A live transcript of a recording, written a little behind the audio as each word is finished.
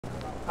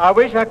I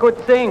wish I could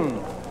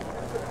sing.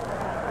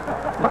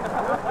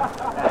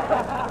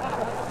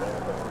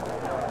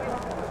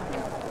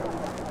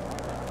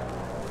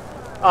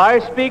 I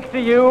speak to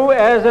you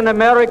as an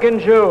American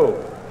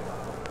Jew.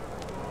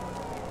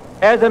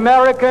 As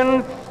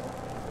Americans,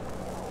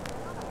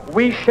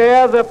 we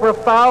share the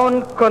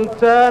profound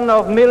concern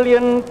of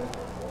millions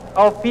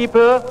of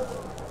people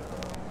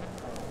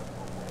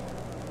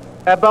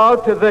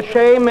about the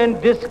shame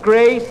and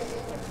disgrace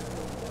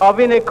of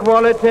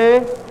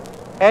inequality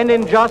and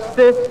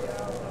injustice,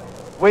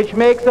 which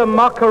makes a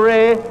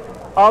mockery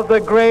of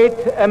the great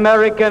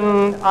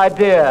American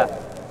idea.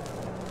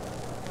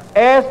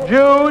 As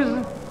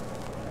Jews,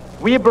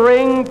 we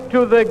bring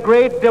to the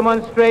great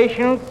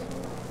demonstrations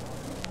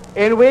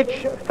in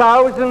which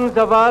thousands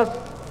of us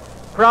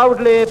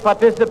proudly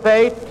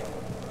participate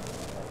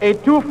a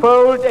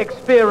twofold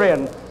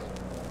experience,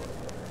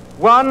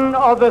 one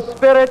of the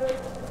spirit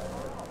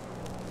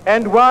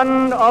and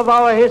one of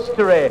our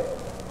history.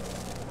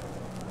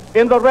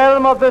 In the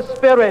realm of the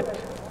spirit,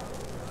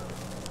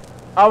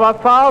 our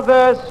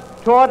fathers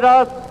taught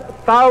us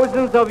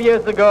thousands of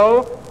years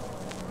ago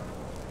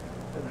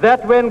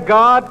that when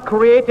God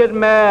created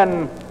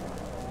man,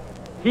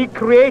 he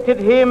created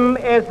him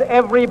as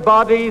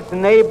everybody's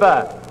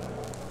neighbor.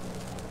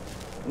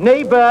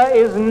 Neighbor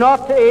is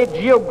not a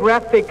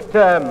geographic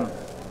term.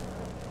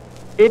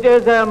 It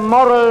is a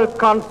moral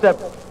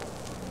concept.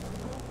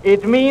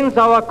 It means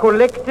our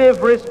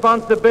collective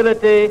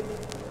responsibility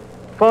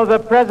for the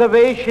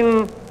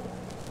preservation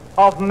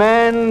of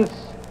man's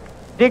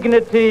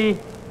dignity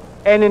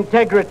and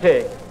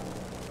integrity.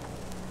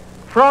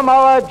 From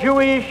our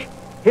Jewish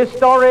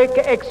historic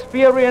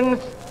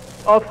experience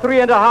of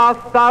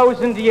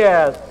 3,500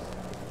 years,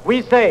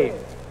 we say,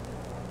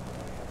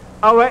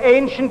 our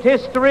ancient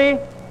history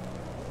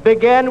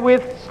began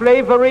with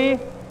slavery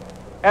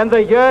and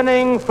the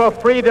yearning for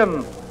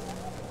freedom.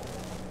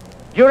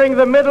 During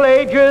the Middle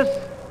Ages,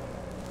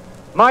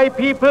 my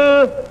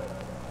people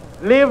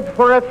lived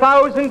for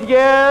 1,000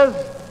 years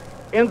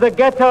in the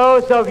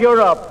ghettos of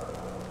Europe.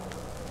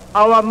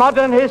 Our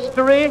modern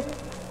history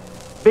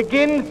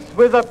begins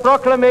with the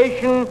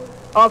proclamation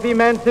of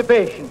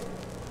emancipation.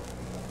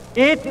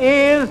 It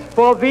is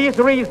for these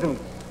reasons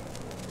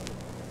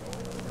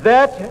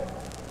that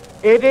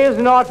it is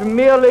not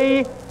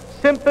merely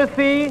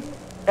sympathy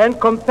and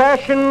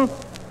compassion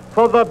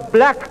for the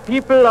black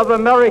people of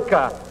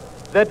America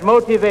that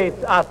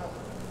motivates us.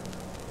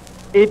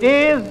 It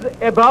is,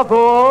 above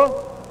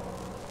all,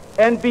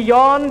 and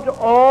beyond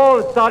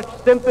all such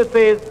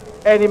sympathies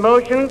and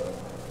emotions,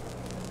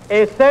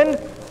 a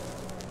sense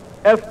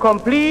of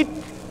complete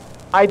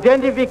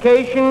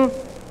identification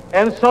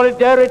and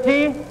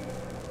solidarity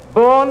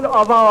born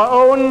of our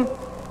own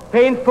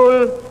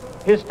painful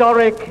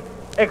historic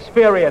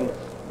experience.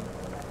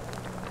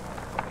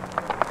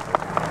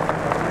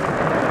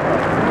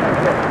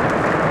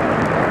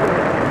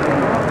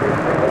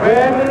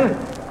 When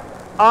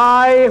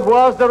I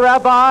was the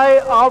rabbi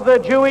of the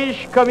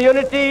Jewish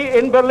community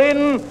in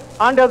Berlin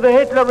under the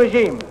Hitler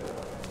regime,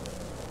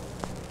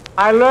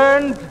 I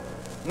learned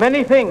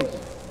many things.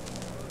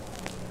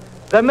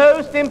 The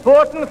most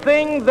important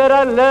thing that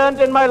I learned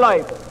in my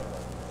life,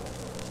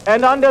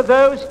 and under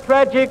those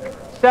tragic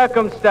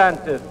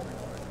circumstances,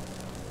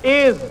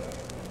 is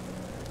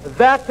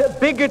that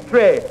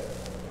bigotry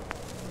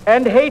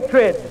and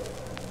hatred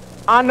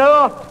are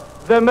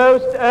not the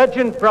most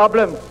urgent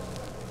problems.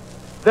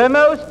 The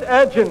most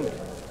urgent,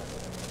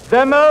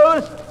 the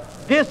most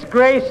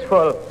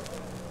disgraceful,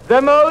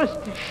 the most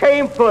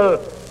shameful,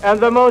 and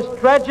the most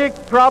tragic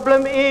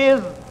problem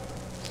is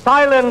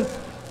silence.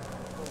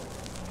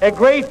 A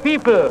great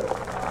people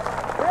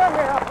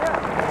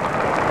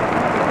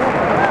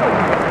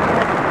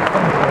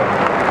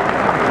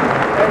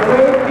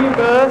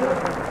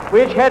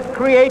which had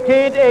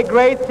created a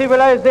great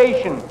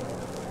civilization,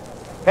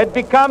 had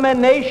become a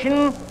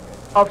nation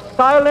of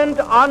silent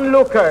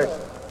onlookers.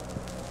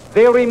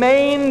 They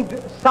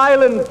remained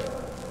silent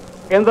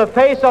in the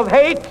face of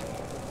hate,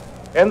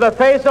 in the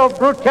face of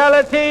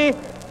brutality,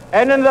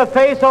 and in the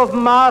face of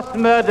mass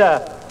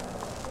murder.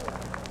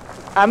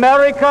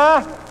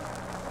 America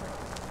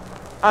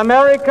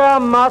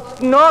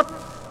must not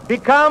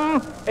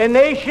become a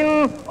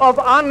nation of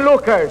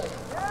onlookers.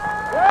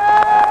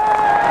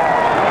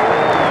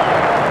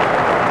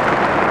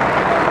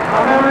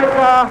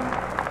 America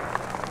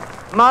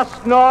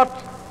must not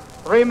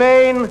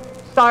remain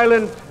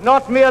silent,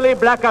 not merely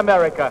black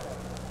America,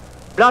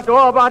 but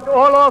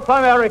all of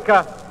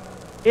America.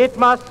 It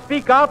must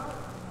speak up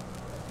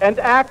and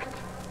act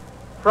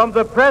from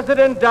the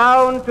president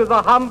down to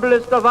the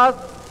humblest of us,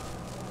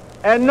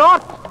 and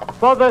not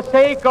for the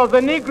sake of the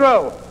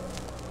Negro,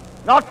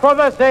 not for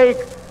the sake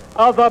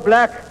of the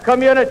black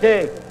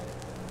community,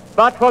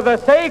 but for the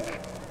sake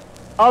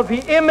of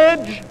the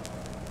image,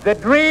 the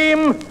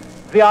dream,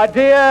 the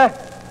idea,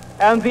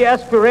 and the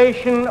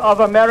aspiration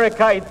of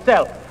America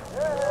itself.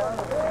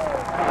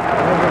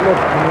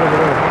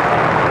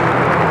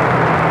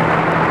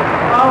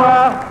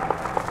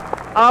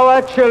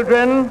 Our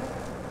children,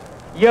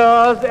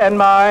 yours and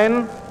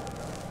mine,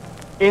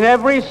 in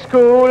every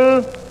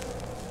school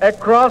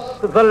across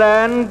the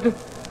land,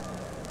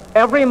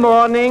 every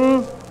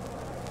morning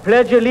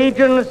pledge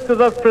allegiance to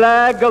the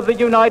flag of the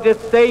United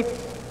States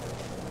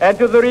and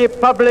to the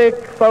republic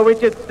for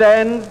which it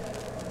stands,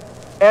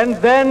 and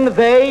then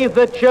they,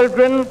 the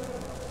children,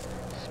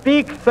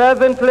 speak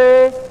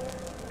fervently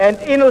and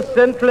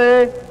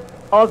innocently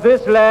of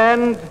this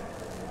land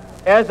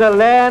as a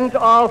land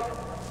of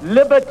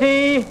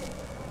liberty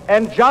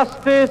and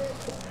justice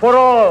for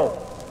all.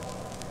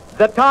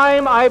 The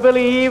time, I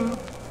believe,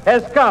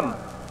 has come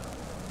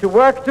to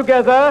work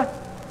together,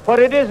 for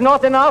it is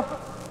not enough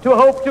to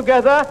hope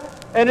together,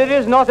 and it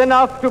is not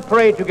enough to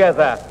pray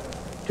together.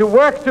 To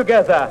work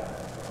together,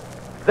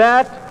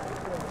 that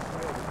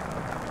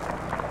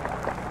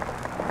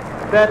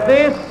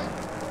this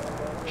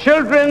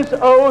children's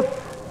oath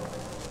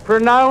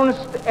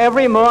pronounced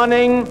every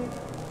morning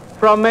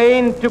from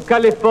Maine to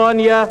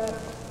California,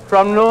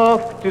 from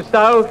north to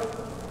south,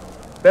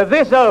 that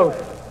this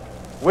oath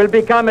will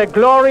become a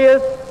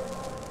glorious,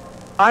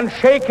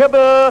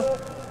 unshakable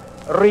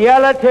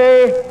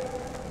reality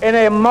in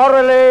a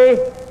morally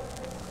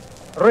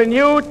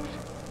renewed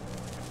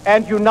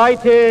and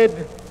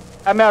united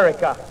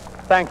America.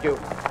 Thank you.